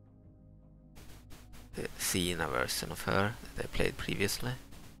the Cena version of her that I played previously.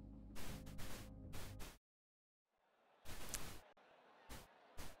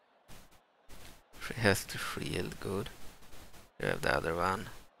 She has the shield, good. We have the other one.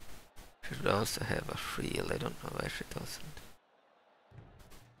 She should also have a shield, I don't know why she doesn't.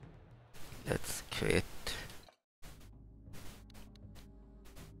 Let's quit.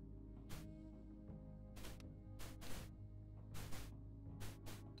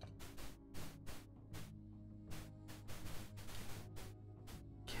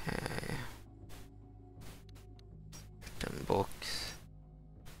 Okay. Item box.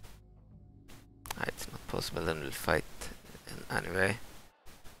 It's not possible, then we'll fight anyway.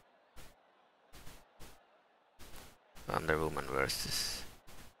 Wonder Woman versus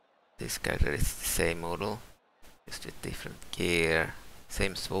this character is the same model, just with different gear,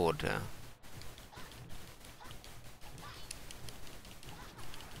 same sword.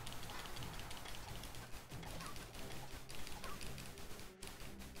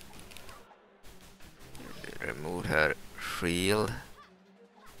 Remove her shield.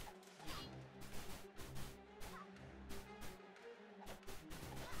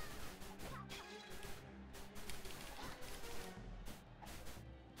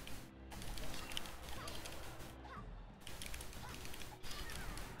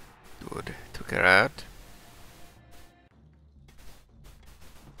 Good, took her out.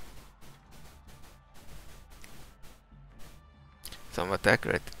 Somewhat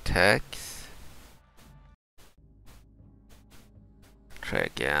accurate attacks. Try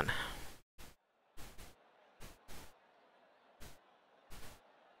again.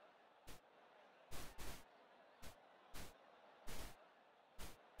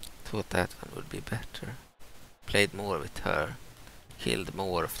 Thought that one would be better. Played more with her. Killed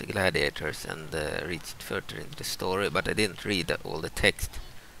more of the gladiators and reached further into the story, but I didn't read all the text.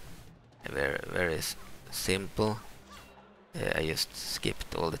 Very simple. I just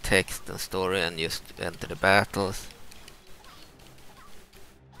skipped all the text and story and just entered the battles.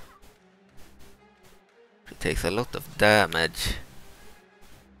 takes a lot of damage,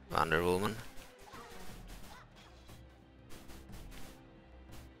 Wonder Woman.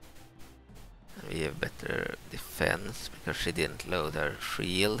 And we have better defense because she didn't load her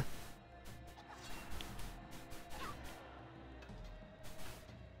shield.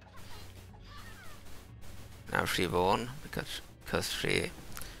 Now she won because she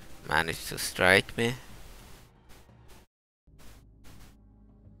managed to strike me.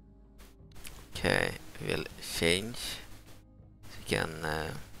 Okay, we'll change. So we can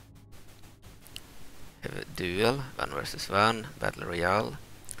have a duel, 1 versus 1, battle royale.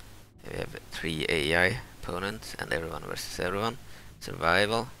 We have 3 AI opponents and everyone versus everyone.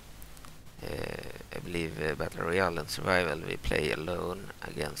 Survival. I believe battle royale and survival we play alone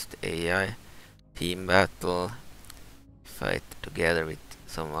against AI. Team battle, fight together with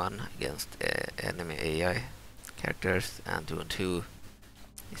someone against enemy AI characters, and 2 on 2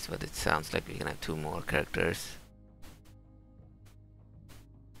 is what it sounds like. We can have 2 more characters.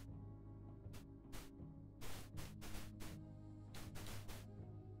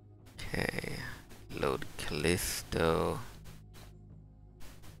 Okay, load Callisto.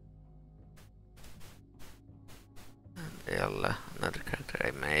 And Ella, another character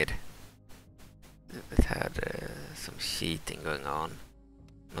I made. It had some cheating going on.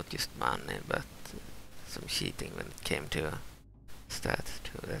 Not just money, but some cheating when it came to stats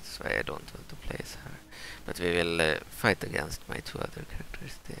too. That's why I don't want to play as her. But we will fight against my 2 other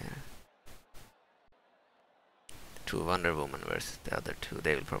characters there. 2 Wonder Woman versus the other 2.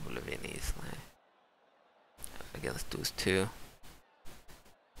 They will probably win easily against those 2.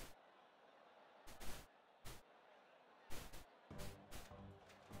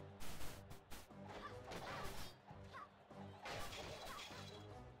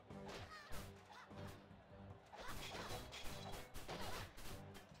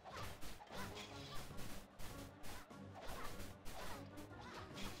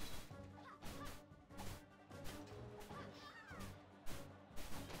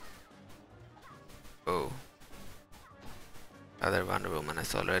 Oh, other Wonder Woman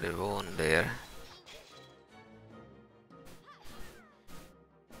has already won there.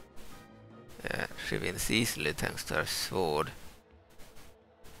 Yeah, she wins easily thanks to her sword.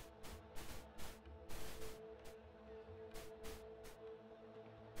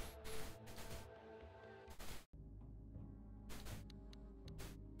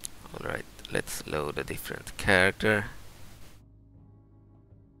 Alright, let's load a different character.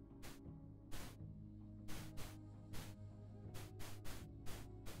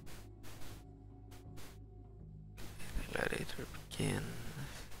 Gladiator Begins.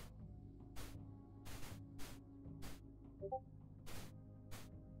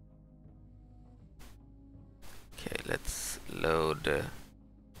 Okay, let's load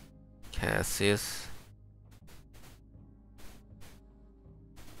Cassius.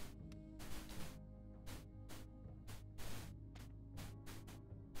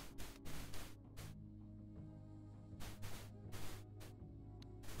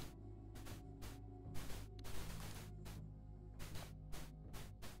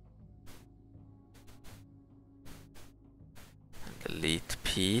 Delete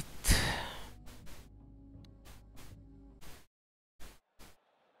Pete.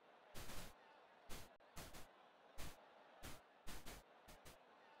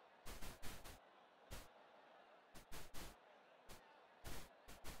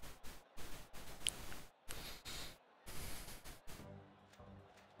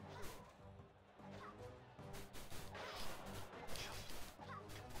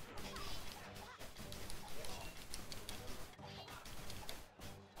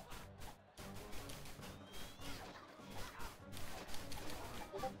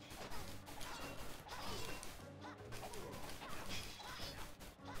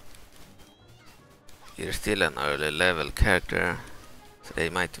 You're still an early level character, so they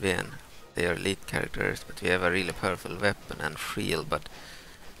might win. They are elite characters, but we have a really powerful weapon and shield, but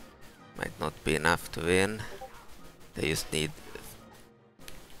might not be enough to win. They just need...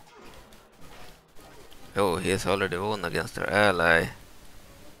 Oh, he has already won against their ally.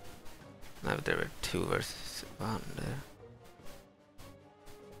 Now there were 2 versus 1 there.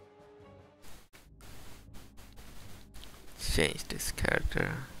 Change this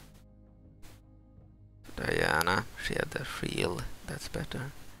character. Diana, she had the shield, that's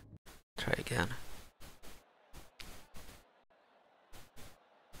better. Try again.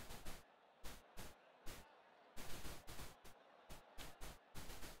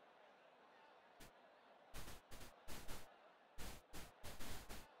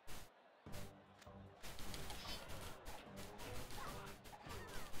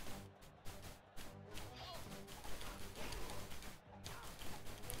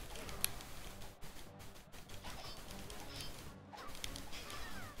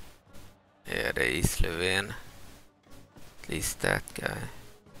 Yeah, they easily win. At least that guy.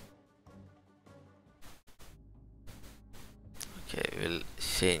 Okay, we'll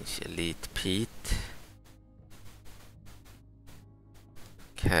change Elite Pete.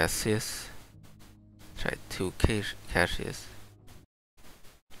 Cassius. Try 2 Cassius.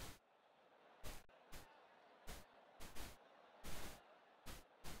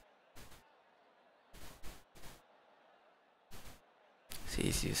 So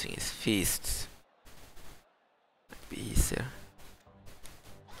he's using his feasts. Might be easier.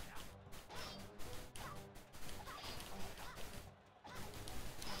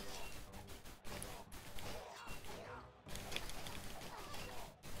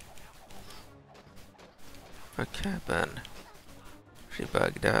 What happened? She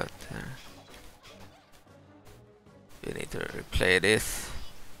bugged out there. We need to replay this.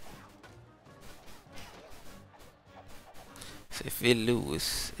 So if we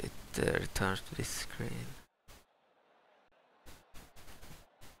lose, it returns to this screen.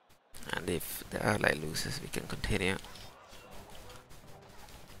 And if the ally loses, we can continue.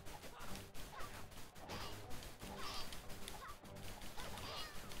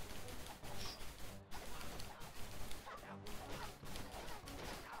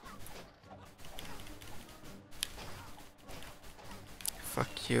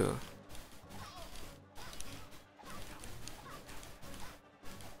 Fuck you.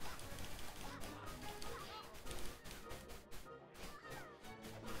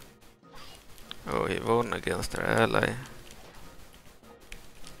 Oh, he won against our ally.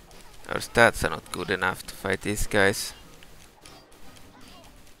 Our stats are not good enough to fight these guys.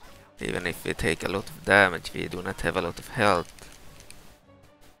 Even if we take a lot of damage, we do not have a lot of health.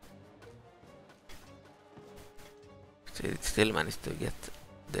 So it still managed to get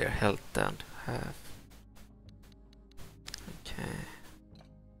their health down to half. Okay.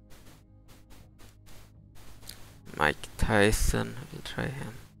 Mike Tyson, we'll try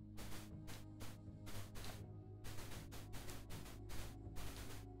him.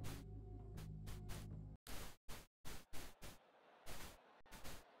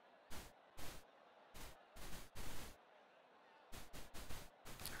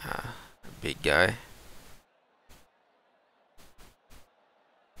 Big guy.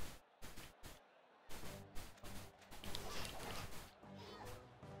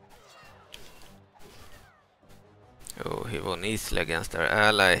 Oh, he won easily against our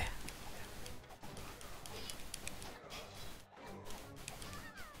ally.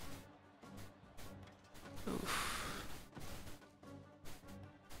 Oof.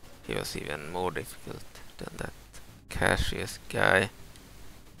 He was even more difficult than that Cassius guy.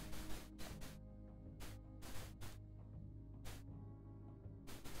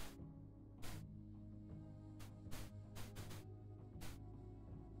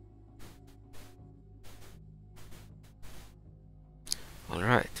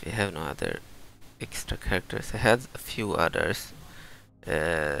 Alright, we have no other extra characters. I had a few others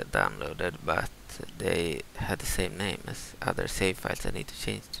downloaded, but they had the same name as other save files. I need to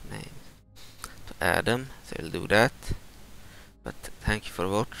change the name to add them, so I'll do that. But thank you for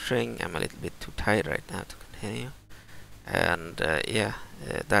watching. I'm a little bit too tired right now to continue. And yeah,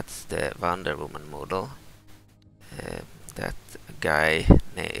 that's the Wonder Woman model. That guy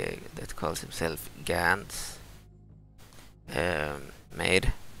that calls himself Gantz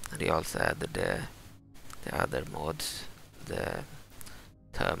made, and he also added the other mods, the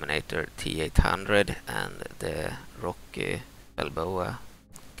Terminator T-800 and the Rocky Balboa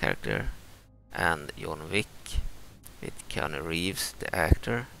character, and John Wick with Keanu Reeves, the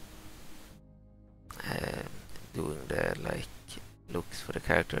actor, doing the like looks for the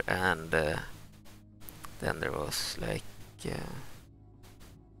character, and then there was like yeah,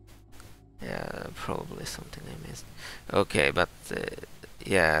 probably something I missed. Okay, but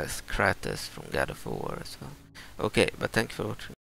yeah, Kratos from God of War as well. Okay, but thank you for watching.